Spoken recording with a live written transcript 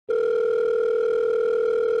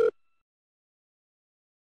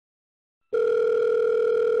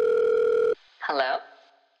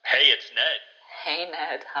Hey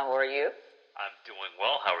Ned, how are you? I'm doing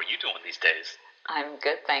well. How are you doing these days? I'm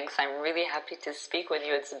good, thanks. I'm really happy to speak with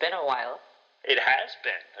you. It's been a while. It has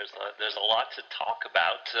been. There's a lot to talk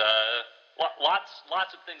about. Lots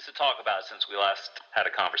of things to talk about since we last had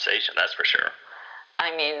a conversation. That's for sure.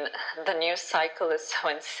 I mean, the news cycle is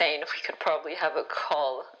so insane. We could probably have a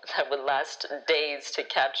call that would last days to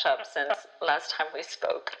catch up since last time we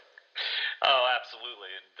spoke. Oh,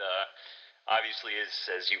 absolutely. And obviously,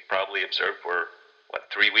 as you probably observed, we're what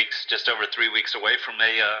 3 weeks, just over 3 weeks away from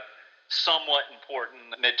a somewhat important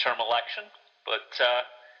midterm election. But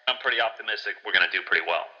I'm pretty optimistic we're going to do pretty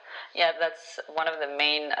well. Yeah, that's one of the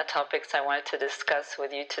main topics I wanted to discuss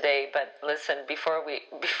with you today. But listen, before we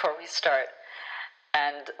start,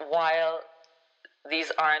 and while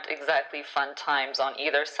these aren't exactly fun times on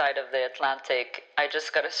either side of the Atlantic, I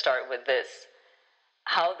just got to start with this.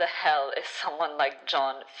 How the hell is someone like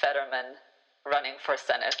John Fetterman running for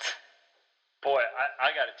Senate? Boy,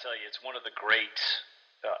 I got to tell you, it's one of the great.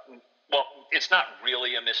 Well, it's not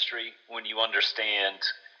really a mystery when you understand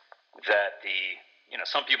that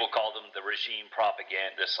some people call them the regime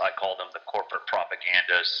propagandists. I call them the corporate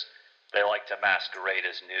propagandists. They like to masquerade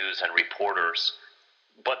as news and reporters,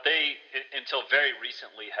 but they, until very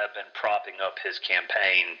recently, have been propping up his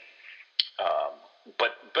campaign.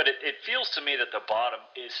 But it feels to me that the bottom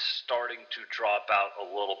is starting to drop out a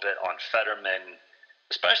little bit on Fetterman,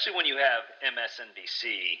 especially when you have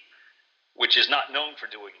MSNBC, which is not known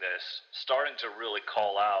for doing this, starting to really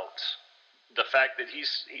call out the fact that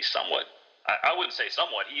he's somewhat, I wouldn't say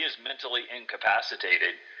somewhat, he is mentally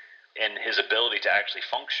incapacitated in his ability to actually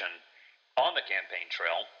function on the campaign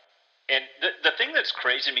trail. And the thing that's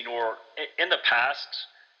crazy to me, Noor, in the past,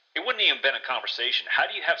 it wouldn't even been a conversation. How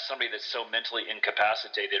do you have somebody that's so mentally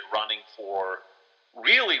incapacitated running for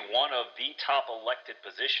really one of the top elected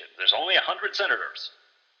positions? There's only 100 senators.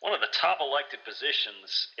 One of the top elected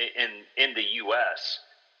positions in the U.S.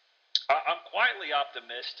 I'm quietly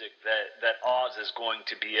optimistic that Oz is going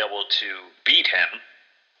to be able to beat him,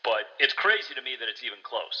 but it's crazy to me that it's even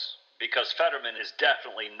close because Fetterman is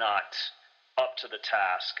definitely not up to the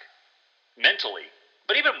task mentally.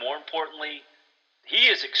 But even more importantly, he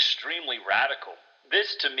is extremely radical.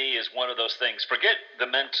 This to me is one of those things. Forget the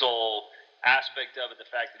mental aspect of it, the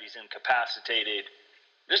fact that he's incapacitated.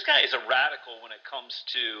 This guy is a radical when it comes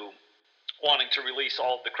to wanting to release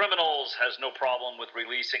all the criminals, has no problem with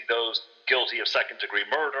releasing those guilty of second-degree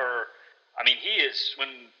murder. I mean, he is,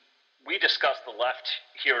 when we discuss the left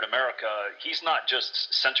here in America, he's not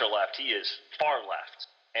just center-left, he is far left.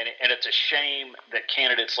 And it's a shame that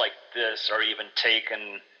candidates like this are even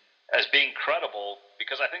taken as being credible,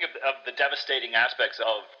 because I think of the devastating aspects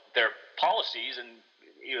of their policies, and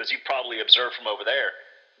as you probably observed from over there,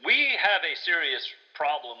 we have a serious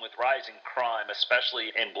problem with rising crime, especially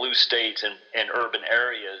in blue states and urban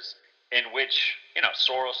areas, in which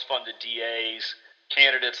Soros-funded DAs,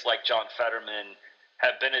 candidates like John Fetterman,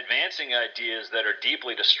 have been advancing ideas that are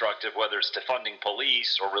deeply destructive, whether it's defunding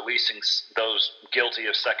police or releasing those guilty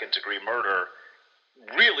of second-degree murder,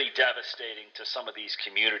 really devastating to some of these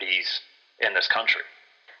communities in this country.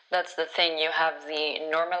 That's the thing. You have the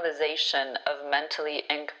normalization of mentally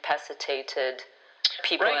incapacitated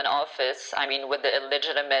people in office. I mean, with the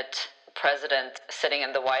illegitimate president sitting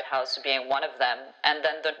in the White House being one of them, and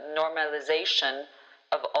then the normalization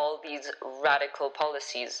of all these radical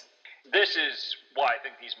policies. This is why I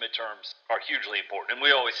think these midterms are hugely important. And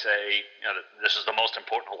we always say, that this is the most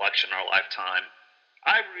important election in our lifetime.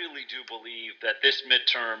 I really do believe that this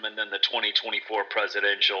midterm and then the 2024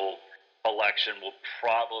 presidential election will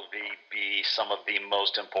probably be some of the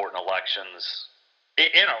most important elections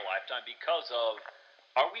in our lifetime, because of,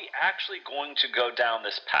 are we actually going to go down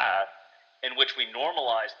this path in which we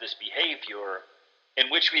normalize this behavior, in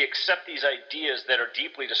which we accept these ideas that are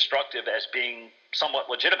deeply destructive as being somewhat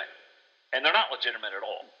legitimate? And they're not legitimate at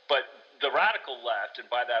all. But the radical left, and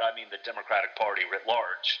by that I mean the Democratic Party writ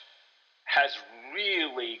large, has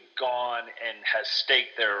really gone and has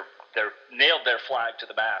staked nailed their flag to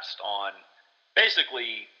the mast on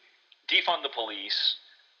basically defund the police,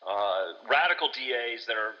 radical DAs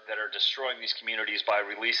that are destroying these communities by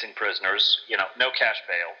releasing prisoners, no cash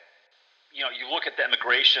bail. You look at the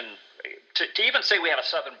immigration, to even say we have a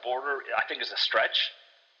southern border, I think is a stretch.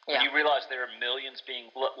 Yeah. When you realize there are millions being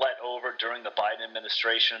let over during the Biden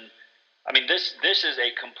administration. I mean, this is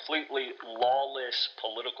a completely lawless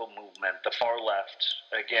political movement, the far left,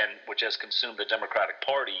 again, which has consumed the Democratic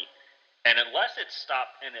Party. And unless it's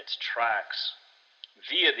stopped in its tracks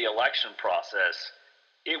via the election process,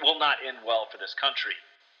 it will not end well for this country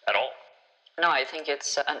at all. No, I think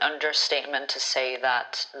it's an understatement to say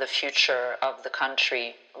that the future of the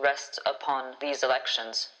country rests upon these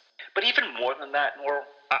elections. But even more than that, Noor,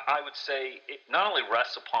 I would say it not only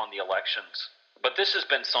rests upon the elections, but this has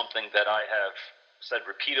been something that I have said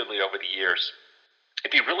repeatedly over the years.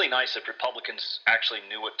 It'd be really nice if Republicans actually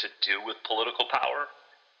knew what to do with political power.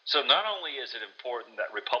 So not only is it important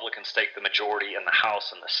that Republicans take the majority in the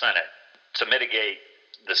House and the Senate to mitigate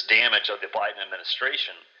this damage of the Biden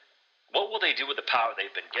administration, what will they do with the power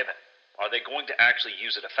they've been given? Are they going to actually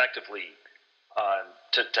use it effectively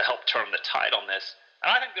to help turn the tide on this? And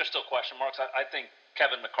I think there's still question marks. I think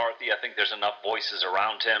Kevin McCarthy, I think there's enough voices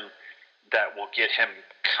around him that will get him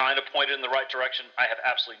kind of pointed in the right direction. I have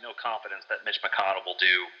absolutely no confidence that Mitch McConnell will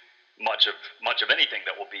do much of anything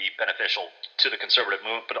that will be beneficial to the conservative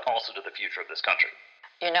movement, but also to the future of this country.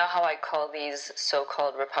 You know how I call these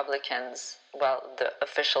so-called Republicans, well, the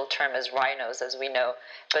official term is rhinos, as we know,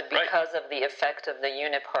 but because of the effect of the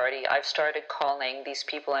uniparty, I've started calling these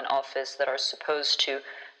people in office that are supposed to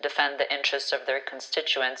defend the interests of their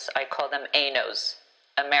constituents, I call them ANOs,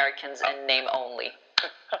 Americans in name only.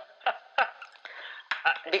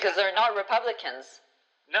 Because they're not Republicans.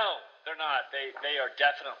 No, they're not. They are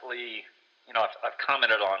definitely, I've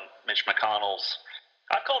commented on Mitch McConnell's,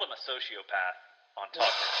 I've called him a sociopath on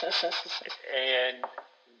Tucker. And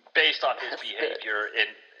based on his behavior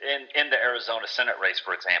in the Arizona Senate race,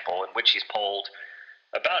 for example, in which he's pulled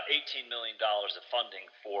about $18 million of funding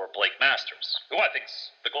for Blake Masters, who I think is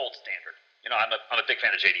the gold standard. I'm a big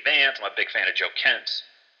fan of J.D. Vance. I'm a big fan of Joe Kent.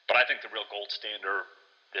 But I think the real gold standard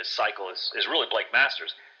this cycle is really Blake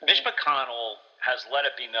Masters. Mitch McConnell has let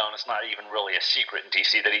it be known, it's not even really a secret in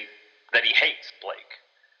D.C., that he hates Blake.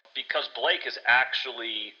 Because Blake is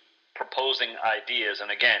actually proposing ideas, and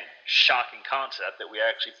again, shocking concept, that we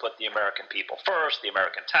actually put the American people first, the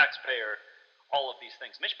American taxpayer, all of these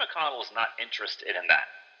things. Mitch McConnell is not interested in that.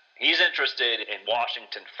 He's interested in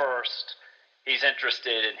Washington first. He's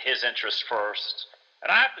interested in his interests first. And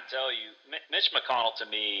I have to tell you, Mitch McConnell to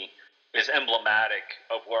me is emblematic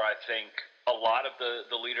of where I think a lot of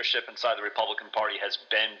the leadership inside the Republican Party has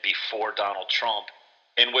been before Donald Trump,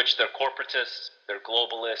 in which they're corporatists, they're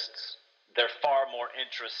globalists, they're far more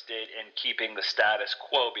interested in keeping the status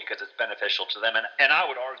quo because it's beneficial to them. And I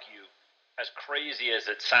would argue, as crazy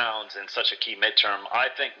as it sounds in such a key midterm,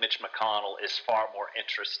 I think Mitch McConnell is far more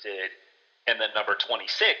interested in the number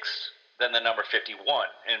 26 than the number 51.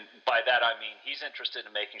 And by that I mean he's interested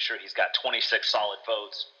in making sure he's got 26 solid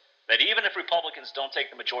votes, that even if Republicans don't take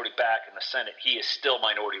the majority back in the Senate, he is still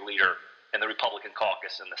minority leader in the Republican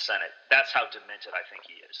caucus in the Senate. That's how demented I think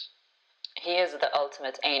he is. He is the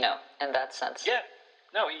ultimate ANO in that sense. Yeah.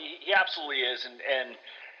 No, he absolutely is. And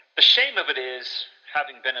the shame of it is,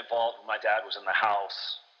 having been involved when my dad was in the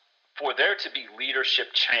House, for there to be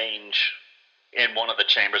leadership change in one of the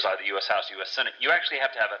chambers, either U.S. House, U.S. Senate, you actually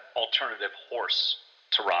have to have an alternative horse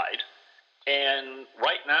to ride. And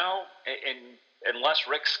right now, unless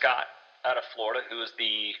Rick Scott out of Florida, who is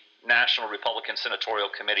the National Republican Senatorial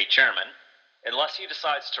Committee chairman, unless he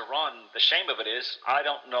decides to run, the shame of it is I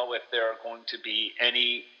don't know if there are going to be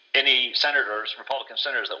any senators, Republican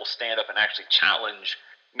senators, that will stand up and actually challenge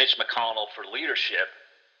Mitch McConnell for leadership.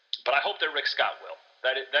 But I hope that Rick Scott will.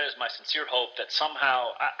 That is my sincere hope that somehow,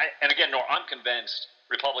 and again, Noor, I'm convinced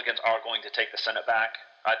Republicans are going to take the Senate back.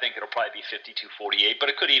 I think it'll probably be 52-48, but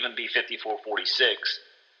it could even be 54-46.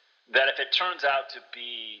 That if it turns out to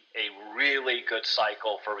be a really good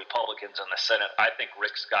cycle for Republicans in the Senate, I think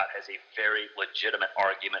Rick Scott has a very legitimate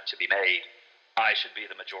argument to be made. I should be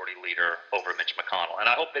the majority leader over Mitch McConnell. And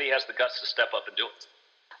I hope that he has the guts to step up and do it.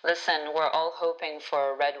 Listen, we're all hoping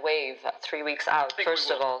for a red wave 3 weeks out, first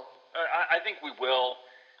of all. I think we will.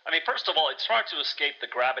 I mean, first of all, it's hard to escape the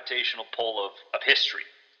gravitational pull of history.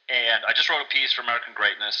 And I just wrote a piece for American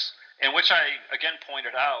Greatness in which I, again,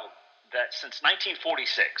 pointed out that since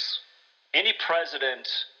 1946, any president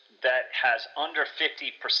that has under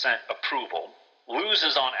 50% approval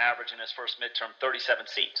loses on average in his first midterm 37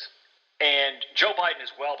 seats. And Joe Biden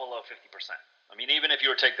is well below 50%. I mean, even if you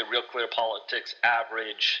were to take the Real Clear Politics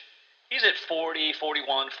average, he's at 40,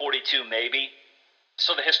 41, 42 maybe.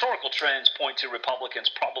 So the historical trends point to Republicans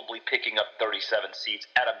probably picking up 37 seats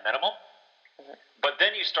at a minimum. But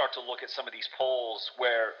then you start to look at some of these polls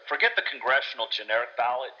where, forget the congressional generic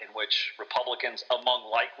ballot in which Republicans among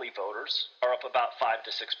likely voters are up about 5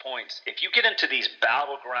 to 6 points. If you get into these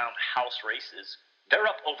battleground House races, they're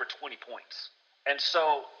up over 20 points. And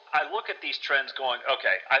so I look at these trends going,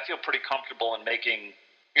 okay, I feel pretty comfortable in making,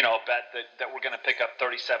 a bet that we're going to pick up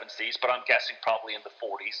 37 seats, but I'm guessing probably in the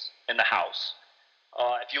 40s in the House.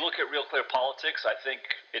 If you look at Real Clear Politics, I think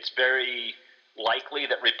it's very likely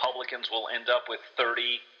that Republicans will end up with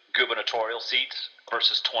 30 gubernatorial seats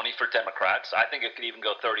versus 20 for Democrats. I think it could even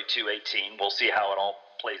go 32-18. We'll see how it all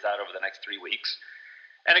plays out over the next 3 weeks.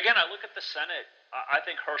 And again, I look at the Senate. I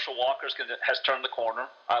think Herschel Walker has turned the corner.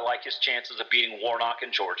 I like his chances of beating Warnock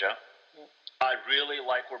in Georgia. I really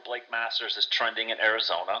like where Blake Masters is trending in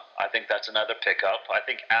Arizona. I think that's another pickup. I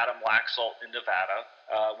think Adam Laxalt in Nevada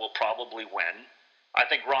will probably win. I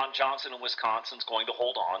think Ron Johnson in Wisconsin is going to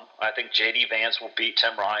hold on. I think J.D. Vance will beat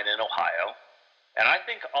Tim Ryan in Ohio. And I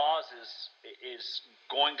think Oz is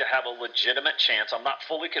going to have a legitimate chance. I'm not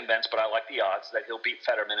fully convinced, but I like the odds that he'll beat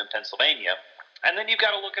Fetterman in Pennsylvania. And then you've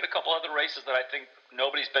got to look at a couple other races that I think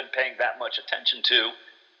nobody's been paying that much attention to.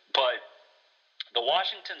 But the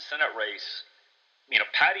Washington Senate race,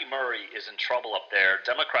 Patty Murray is in trouble up there.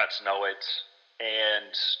 Democrats know it. And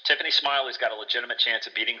Tiffany Smiley's got a legitimate chance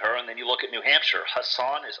of beating her. And then you look at New Hampshire.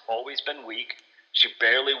 Hassan has always been weak. She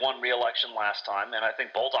barely won re-election last time. And I think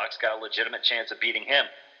Bolduc's got a legitimate chance of beating him.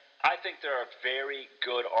 I think there are very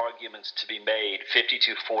good arguments to be made,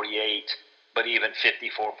 52-48, but even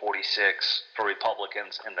 54-46 for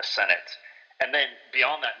Republicans in the Senate. And then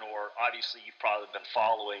beyond that, Noor, obviously you've probably been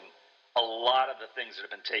following a lot of the things that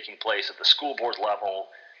have been taking place at the school board level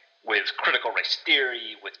with critical race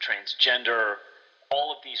theory, with transgender,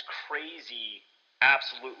 all of these crazy,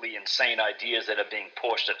 absolutely insane ideas that are being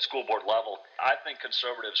pushed at school board level. I think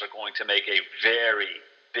conservatives are going to make a very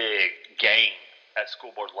big gain at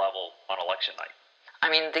school board level on election night. I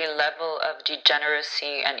mean, the level of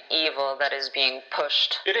degeneracy and evil that is being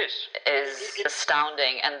pushed is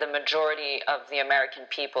astounding, and the majority of the American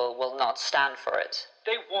people will not stand for it.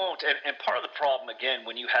 They won't, and part of the problem, again,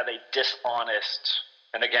 when you have a dishonest,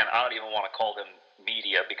 and again, I don't even want to call them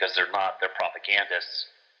media because they're not, they're propagandists.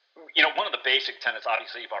 One of the basic tenets,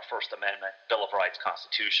 obviously, of our First Amendment, Bill of Rights,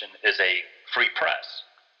 Constitution, is a free press.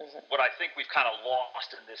 Mm-hmm. What I think we've kind of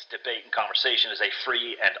lost in this debate and conversation is a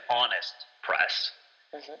free and honest press.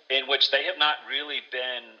 Mm-hmm. In which they have not really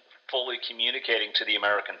been fully communicating to the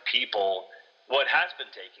American people what has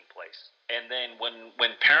been taking place. And then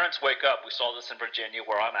when parents wake up, we saw this in Virginia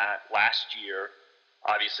where I'm at last year,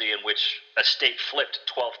 obviously, in which a state flipped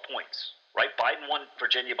 12 points, right? Biden won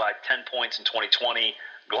Virginia by 10 points in 2020.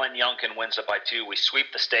 Glenn Youngkin wins it by 2. We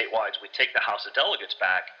sweep the statewide. We take the House of Delegates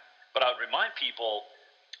back. But I would remind people,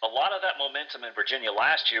 a lot of that momentum in Virginia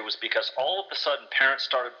last year was because all of a sudden parents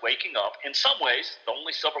started waking up. In some ways, the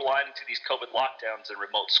only silver lining to these COVID lockdowns and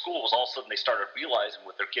remote schools, all of a sudden they started realizing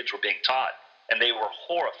what their kids were being taught, and they were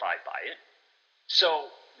horrified by it. So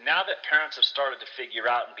now that parents have started to figure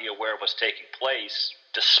out and be aware of what's taking place,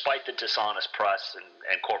 despite the dishonest press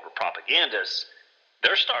and corporate propagandists,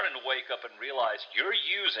 they're starting to wake up and realize you're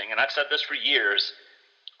using, and I've said this for years,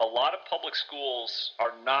 a lot of public schools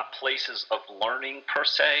are not places of learning per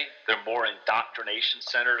se. They're more indoctrination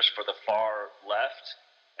centers for the far left,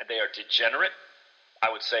 and they are degenerate,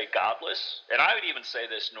 I would say godless. And I would even say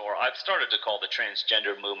this, Noor, I've started to call the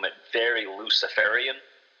transgender movement very Luciferian,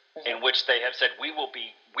 in which they have said, we will be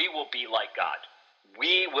like God.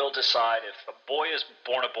 We will decide if a boy is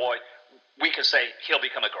born a boy, we can say he'll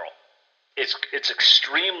become a girl. It's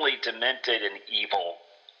extremely demented and evil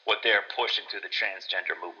what they're pushing through the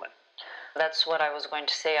transgender movement. That's what I was going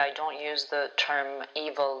to say. I don't use the term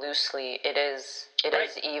evil loosely. It is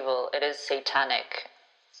evil. It is satanic.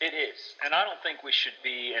 It is. And I don't think we should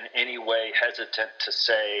be in any way hesitant to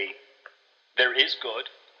say there is good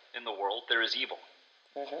in the world, there is evil.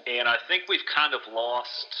 Mm-hmm. And I think we've kind of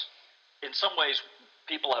lost, in some ways,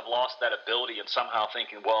 people have lost that ability and somehow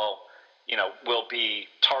thinking, well, we'll be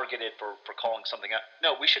targeted for calling something out.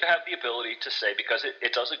 No, we should have the ability to say, because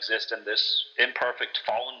it does exist in this imperfect,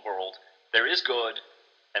 fallen world, there is good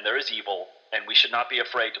and there is evil, and we should not be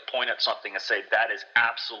afraid to point at something and say that is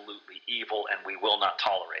absolutely evil and we will not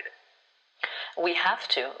tolerate it. We have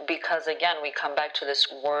to, because again, we come back to this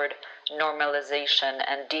word normalization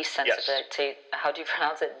and desensitization. Yes. How do you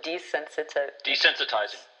pronounce it?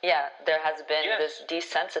 Desensitizing. Yeah, there has been this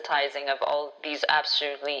desensitizing of all these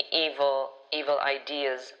absolutely evil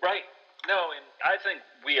ideas. Right. No, and I think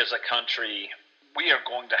we as a country, we are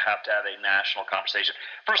going to have a national conversation.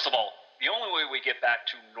 First of all, the only way we get back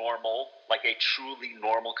to normal, like a truly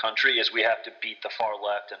normal country, is we have to beat the far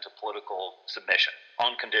left into political submission,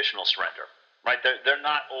 unconditional surrender. Right? They're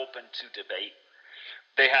not open to debate.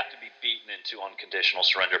 They have to be beaten into unconditional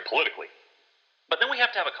surrender politically. But then we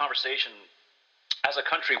have to have a conversation as a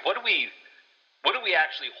country. What do we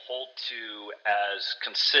actually hold to as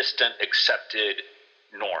consistent, accepted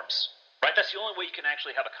norms? Right? That's the only way you can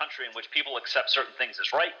actually have a country in which people accept certain things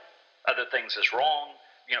as right, other things as wrong.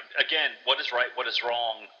 Again, what is right, what is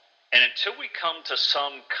wrong And until we come to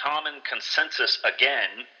some common consensus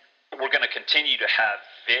again, we're going to continue to have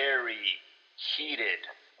very heated,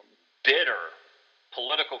 bitter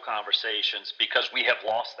political conversations because we have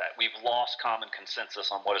lost that. We've lost common consensus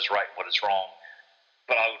on what is right and what is wrong.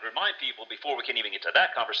 But I would remind people, before we can even get to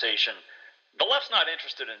that conversation, the left's not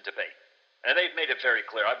interested in debate. And they've made it very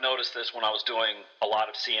clear. I've noticed this when I was doing a lot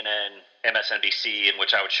of CNN, MSNBC, in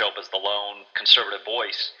which I would show up as the lone conservative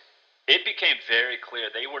voice. It became very clear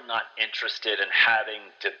they were not interested in having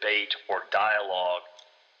debate or dialogue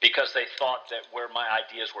because they thought that where my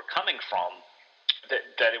ideas were coming from,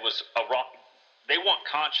 that it was a wrong. They want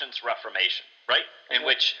conscience reformation, right? In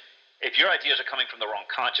which, if your ideas are coming from the wrong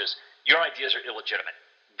conscience, your ideas are illegitimate.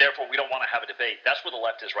 Therefore, we don't want to have a debate. That's where the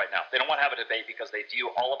left is right now. They don't want to have a debate because they view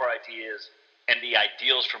all of our ideas and the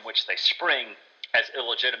ideals from which they spring as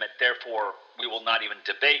illegitimate. Therefore, we will not even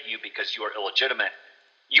debate you because you are illegitimate.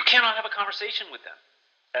 You cannot have a conversation with them.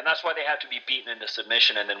 And that's why they have to be beaten into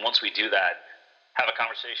submission. And then once we do that, have a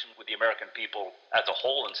conversation with the American people as a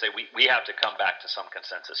whole and say, we have to come back to some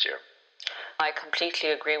consensus here. I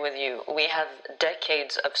completely agree with you. We have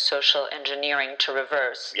decades of social engineering to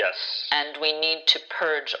reverse. Yes. And we need to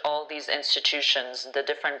purge all these institutions, the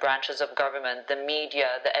different branches of government, the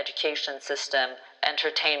media, the education system,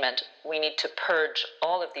 entertainment. We need to purge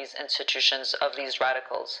all of these institutions of these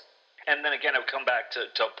radicals. And then again, I would come back to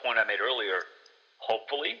a point I made earlier.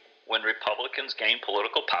 Hopefully, when Republicans gain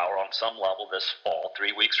political power on some level this fall,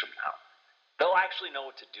 3 weeks from now, they'll actually know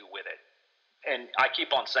what to do with it. And I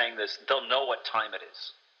keep on saying this, they'll know what time it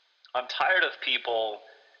is. I'm tired of people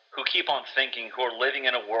who keep on thinking, who are living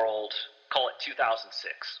in a world, call it 2006,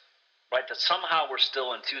 right? That somehow we're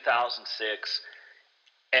still in 2006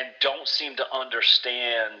 and don't seem to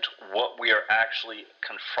understand what we are actually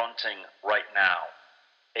confronting right now.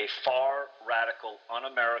 A far radical,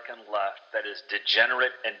 un-American left that is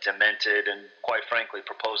degenerate and demented and, quite frankly,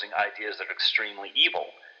 proposing ideas that are extremely evil.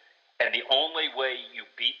 And the only way you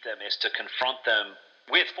beat them is to confront them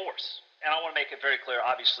with force. And I want to make it very clear,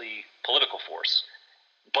 obviously, political force.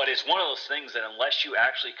 But it's one of those things that unless you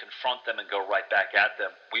actually confront them and go right back at them,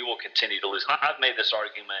 we will continue to lose. I've made this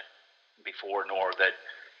argument before, Noor, that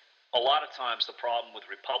a lot of times the problem with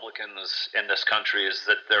Republicans in this country is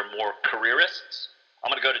that they're more careerists. I'm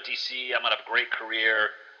going to go to D.C., I'm going to have a great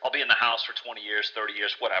career, I'll be in the House for 20 years, 30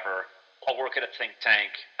 years, whatever. I'll work at a think tank,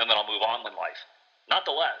 and then I'll move on in life. Not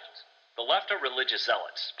the left. The left are religious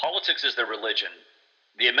zealots. Politics is their religion.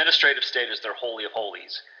 The administrative state is their holy of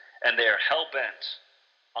holies. And they are hell-bent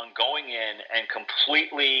on going in and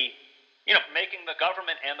completely, making the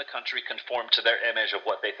government and the country conform to their image of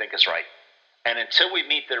what they think is right. And until we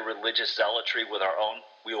meet their religious zealotry with our own,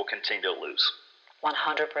 we will continue to lose.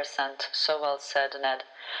 100%. So well said, Ned.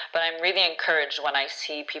 But I'm really encouraged when I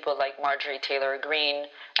see people like Marjorie Taylor Greene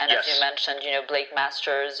and, as you mentioned, Blake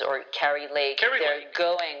Masters or Carrie Lake. They're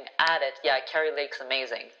going at it. Yeah, Carrie Lake's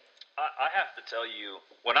amazing. I have to tell you,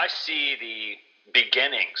 when I see the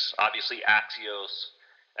beginnings, obviously Axios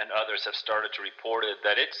and others have started to report it,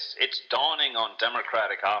 that it's dawning on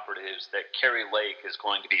Democratic operatives that Carrie Lake is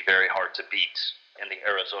going to be very hard to beat in the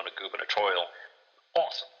Arizona gubernatorial.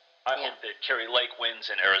 Awesome. I hope that Carrie Lake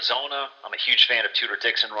wins in Arizona. I'm a huge fan of Tudor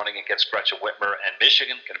Dixon running against Gretchen Whitmer and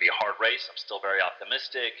Michigan. Going to be a hard race. I'm still very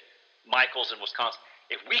optimistic. Michaels in Wisconsin.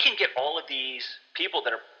 If we can get all of these people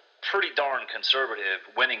that are pretty darn conservative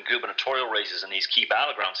winning gubernatorial races in these key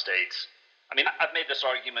battleground states, I mean, I've made this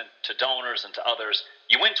argument to donors and to others.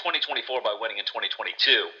 You win 2024 by winning in 2022.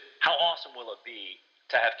 How awesome will it be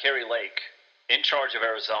to have Carrie Lake in charge of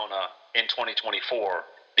Arizona in 2024?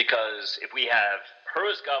 Because if we have her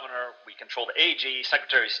as governor, we control the AG,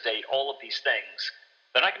 Secretary of State, all of these things,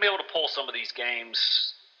 then I can be able to pull some of these games,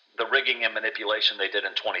 the rigging and manipulation they did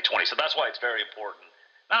in 2020. So that's why it's very important.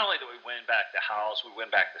 Not only do we win back the House, we win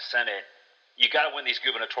back the Senate, you got to win these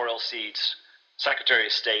gubernatorial seats, Secretary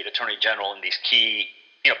of State, Attorney General in these key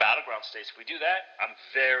battleground states. If we do that, I'm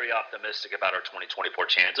very optimistic about our 2024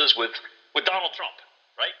 chances with Donald Trump,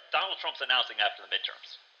 right? Donald Trump's announcing after the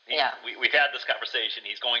midterms. We've had this conversation.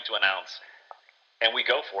 He's going to announce, and we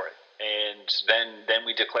go for it. And then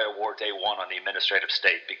we declare war day one on the administrative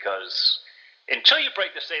state, because until you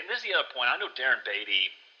break the state, and this is the other point, I know Darren Beatty,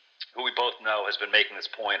 who we both know, has been making this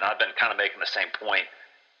point, and I've been kind of making the same point.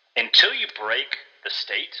 Until you break the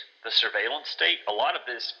state, the surveillance state, a lot of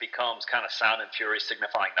this becomes kind of sound and fury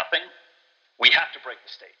signifying nothing. We have to break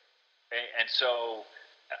the state. And so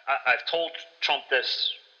I've told Trump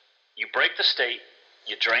this: you break the state,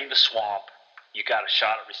 you drain the swamp, you got a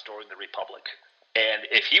shot at restoring the republic. And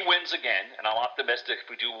if he wins again, and I'm optimistic if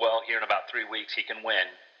we do well here in about 3 weeks, he can win,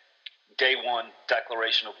 day one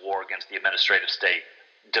declaration of war against the administrative state.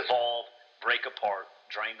 devolve, break apart,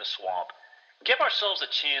 drain the swamp. Give ourselves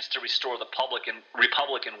a chance to restore the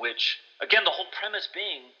republic in which, again, the whole premise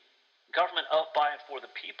being government of, by, and for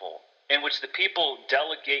the people, in which the people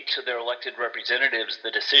delegate to their elected representatives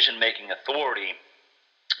the decision-making authority.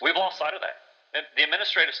 We've lost sight of that. And the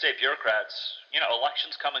administrative state bureaucrats,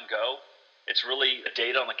 elections come and go. It's really a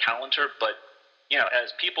date on the calendar, but,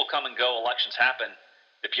 as people come and go, elections happen,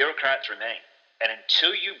 the bureaucrats remain. And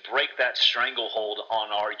until you break that stranglehold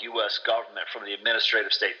on our U.S. government from the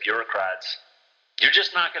administrative state bureaucrats, you're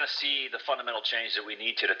just not going to see the fundamental change that we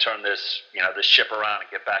need to turn this, this ship around and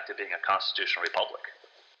get back to being a constitutional republic.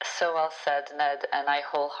 So well said, Ned, and I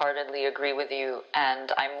wholeheartedly agree with you.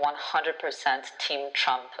 And I'm 100% Team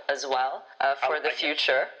Trump as well for the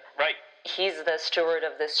future. Right. He's the steward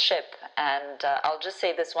of this ship. And I'll just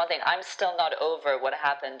say this one thing. I'm still not over what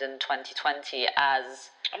happened in 2020 as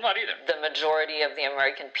I'm not either. The majority of the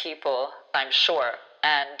American people, I'm sure.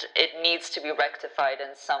 And it needs to be rectified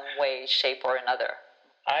in some way, shape, or another.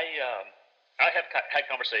 I have had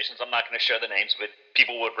conversations, I'm not going to share the names, but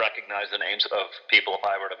people would recognize the names of people if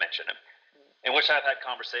I were to mention them, in which I've had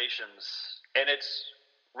conversations, and it's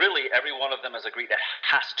really every one of them has agreed that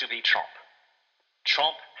has to be Trump.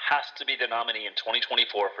 Trump has to be the nominee in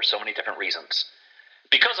 2024 for so many different reasons.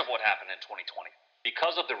 Because of what happened in 2020,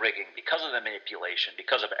 because of the rigging, because of the manipulation,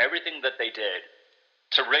 because of everything that they did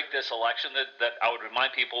to rig this election that I would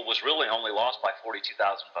remind people was really only lost by 42,000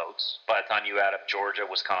 votes by the time you add up Georgia,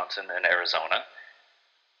 Wisconsin, and Arizona.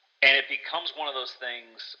 And it becomes one of those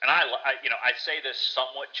things, and I say this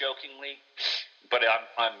somewhat jokingly, but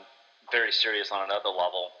I'm very serious on another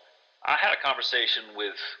level. I had a conversation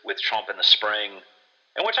with Trump in the spring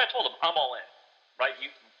in which I told him, I'm all in, right?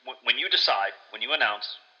 When you decide, when you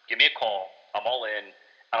announce, give me a call, I'm all in,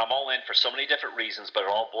 and I'm all in for so many different reasons, but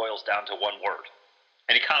it all boils down to one word.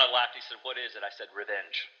 And he kind of laughed. He said, what is it? I said,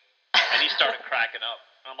 revenge. And he started cracking up.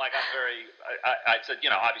 I'm like, I said,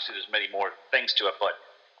 obviously there's many more things to it, but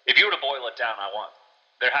if you were to boil it down,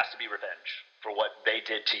 there has to be revenge for what they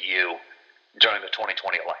did to you during the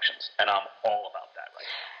 2020 elections. And I'm all about that right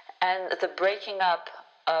now. And the breaking up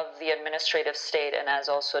of the administrative state, and as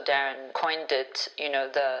also Darren coined it,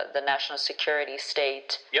 the national security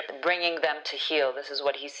state, yep. Bringing them to heel, this is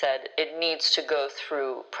what he said, it needs to go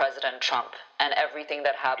through President Trump and everything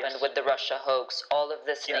that happened yes. with the Russia hoax. All of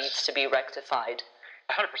this yes. needs to be rectified.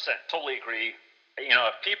 100%, totally agree.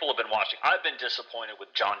 If people have been watching, I've been disappointed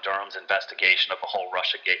with John Durham's investigation of the whole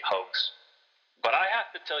Russiagate hoax. But I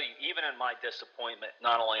have to tell you, even in my disappointment,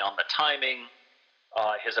 not only on the timing,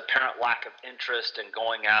 his apparent lack of interest in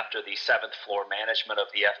going after the 7th floor management of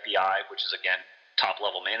the FBI, which is, again,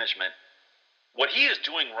 top-level management, what he is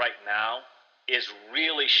doing right now is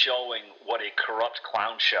really showing what a corrupt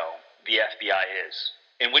clown show the FBI is,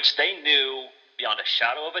 in which they knew beyond a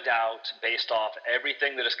shadow of a doubt, based off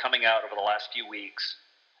everything that is coming out over the last few weeks,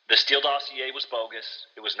 the Steele dossier was bogus.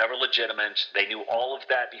 It was never legitimate. They knew all of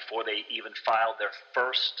that before they even filed their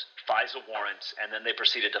first FISA warrants, and then they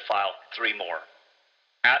proceeded to file 3 more.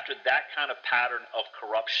 After that kind of pattern of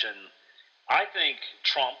corruption, I think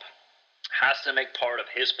Trump has to make part of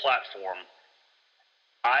his platform,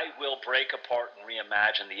 I will break apart and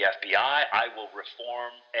reimagine the FBI. I will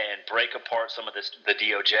reform and break apart some of the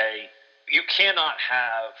DOJ. You cannot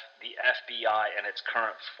have the FBI in its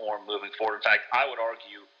current form moving forward. In fact, I would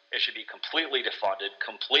argue it should be completely defunded,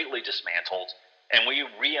 completely dismantled, and we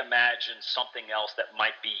reimagine something else that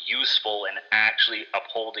might be useful in actually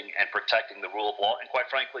upholding and protecting the rule of law and, quite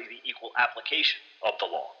frankly, the equal application of the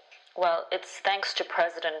law. Well, it's thanks to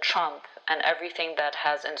President Trump and everything that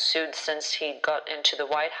has ensued since he got into the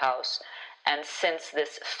White House and since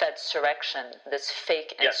this Fedsurrection, this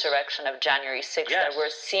fake insurrection of January 6th, that we're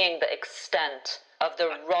seeing the extent of the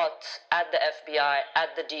rot at the FBI,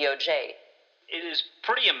 at the DOJ. It is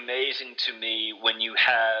pretty amazing to me when you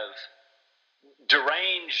have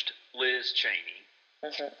deranged Liz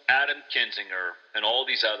Cheney, Adam Kinzinger, and all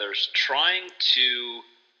these others trying to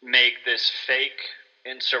make this fake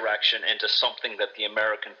insurrection into something that the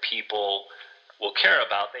American people will care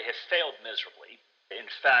about. They have failed miserably. In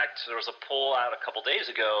fact, there was a poll out a couple days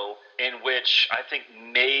ago in which I think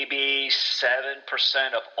maybe 7%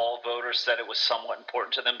 of all voters said it was somewhat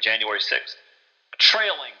important to them, January 6th,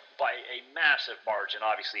 trailing by a massive margin.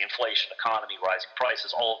 Obviously, inflation, economy, rising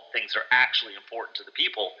prices, all things are actually important to the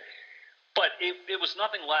people. But it was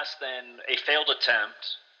nothing less than a failed attempt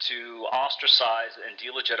to ostracize and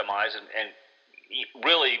delegitimize and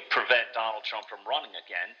really prevent Donald Trump from running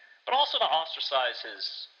again, but also to ostracize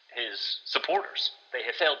his supporters. They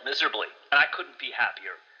have failed miserably, and I couldn't be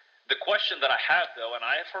happier The question that I have, though, and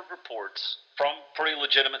I have heard reports from pretty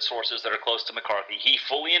legitimate sources that are close to McCarthy, he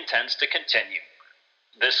fully intends to continue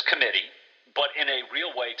this committee, but in a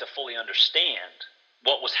real way to fully understand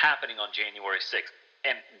what was happening on January 6th.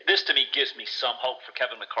 And this, to me, gives me some hope for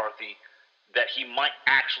Kevin McCarthy that he might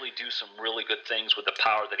actually do some really good things with the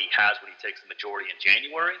power that he has when he takes the majority in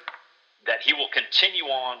January, that he will continue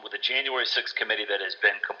on with the January 6th committee that has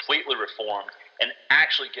been completely reformed and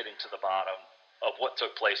actually getting to the bottom of what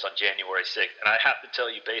took place on January 6th. And I have to tell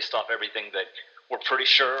you, based off everything that we're pretty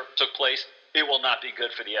sure took place, it will not be good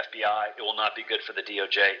for the FBI. It will not be good for the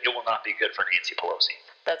DOJ. It will not be good for Nancy Pelosi.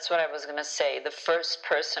 That's what I was going to say. The first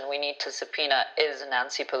person we need to subpoena is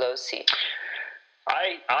Nancy Pelosi.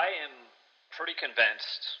 I am pretty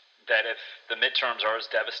convinced that if the midterms are as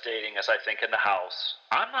devastating as I think in the House,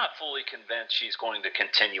 I'm not fully convinced she's going to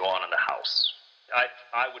continue on in the House.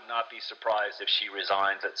 I would not be surprised if she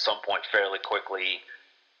resigns at some point fairly quickly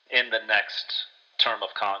in the next term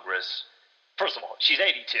of Congress. First of all, she's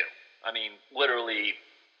 82. I mean, literally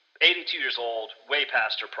 82 years old, way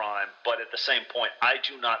past her prime, but at the same point, I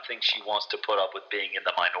do not think she wants to put up with being in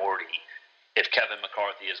the minority if Kevin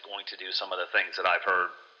McCarthy is going to do some of the things that I've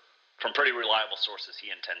heard from pretty reliable sources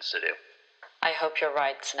he intends to do. I hope you're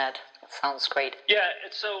right, Ned. Sounds great. Yeah,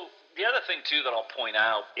 and so the other thing, too, that I'll point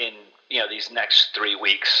out in these next 3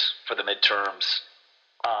 weeks for the midterms,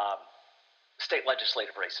 state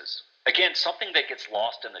legislative races. Again, something that gets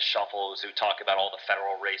lost in the shuffle as we talk about all the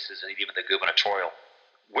federal races and even the gubernatorial.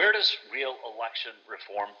 Where does real election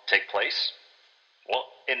reform take place? Well,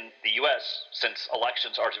 in the U.S., since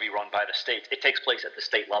elections are to be run by the states, it takes place at the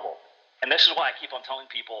state level. And this is why I keep on telling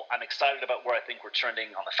people I'm excited about where I think we're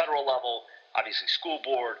trending on the federal level, obviously school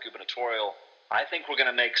board, gubernatorial. I think we're going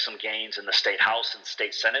to make some gains in the state house and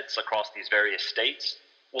state senates across these various states.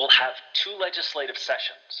 We'll have 2 legislative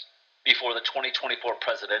sessions before the 2024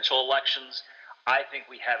 presidential elections. I think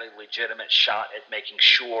we have a legitimate shot at making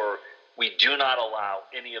sure we do not allow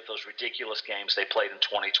any of those ridiculous games they played in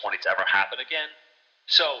 2020 to ever happen again.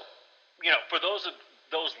 So, for those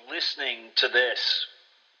listening to this,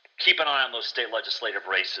 keep an eye on those state legislative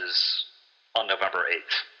races on November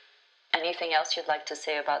 8th. Anything else you'd like to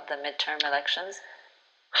say about the midterm elections?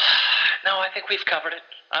 No, I think we've covered it.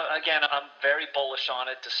 Again, I'm very bullish on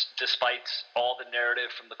it, despite all the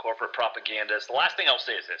narrative from the corporate propagandists. The last thing I'll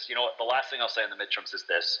say is this. You know what? The last thing I'll say in the midterms is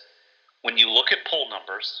this. When you look at poll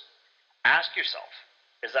numbers, ask yourself,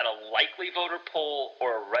 is that a likely voter poll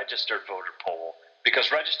or a registered voter poll?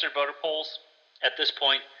 Because registered voter polls, at this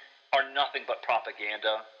point, are nothing but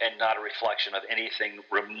propaganda and not a reflection of anything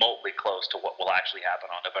remotely close to what will actually happen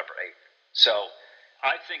on November 8th. So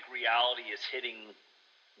I think reality is hitting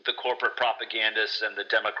the corporate propagandists and the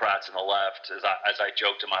Democrats and the left, as I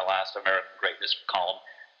joked in my last American Greatness column,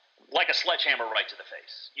 like a sledgehammer right to the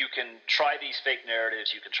face. You can try these fake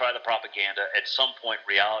narratives, you can try the propaganda. At some point,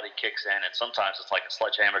 reality kicks in, and sometimes it's like a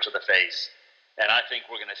sledgehammer to the face. And I think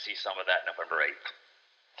we're going to see some of that November 8th.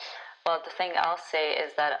 Well, the thing I'll say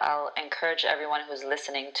is that I'll encourage everyone who's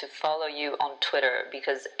listening to follow you on Twitter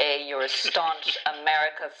because, A, you're a staunch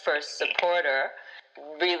America First supporter,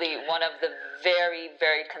 really one of the very,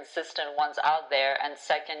 very consistent ones out there, and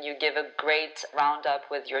second, you give a great roundup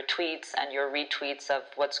with your tweets and your retweets of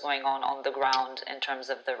what's going on the ground in terms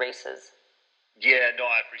of the races. Yeah, no,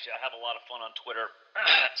 I appreciate it. I have a lot of fun on Twitter.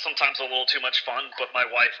 Sometimes a little too much fun, but my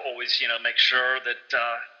wife always, makes sure that,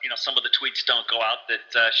 some of the tweets don't go out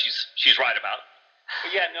that she's right about.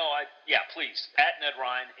 But yeah, please, at Ned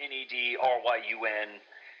Ryan, NEDRYUN,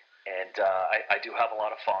 and I do have a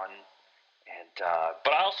lot of fun. And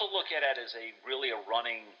but I also look at it as a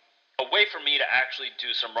way for me to actually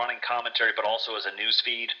do some running commentary, but also as a news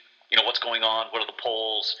feed. What's going on, what are the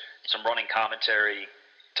polls, some running commentary,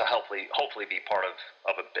 to hopefully be part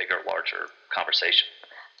of a bigger, larger conversation.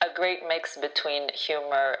 A great mix between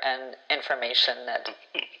humor and information, Ned.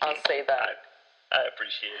 I'll say that. I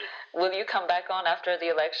appreciate it. Will you come back on after the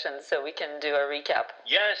election so we can do a recap?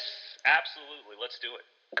 Yes, absolutely. Let's do it.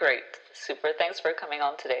 Great. Super. Thanks for coming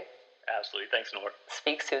on today. Absolutely. Thanks, Noor.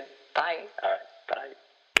 Speak soon. Bye. All right. Bye.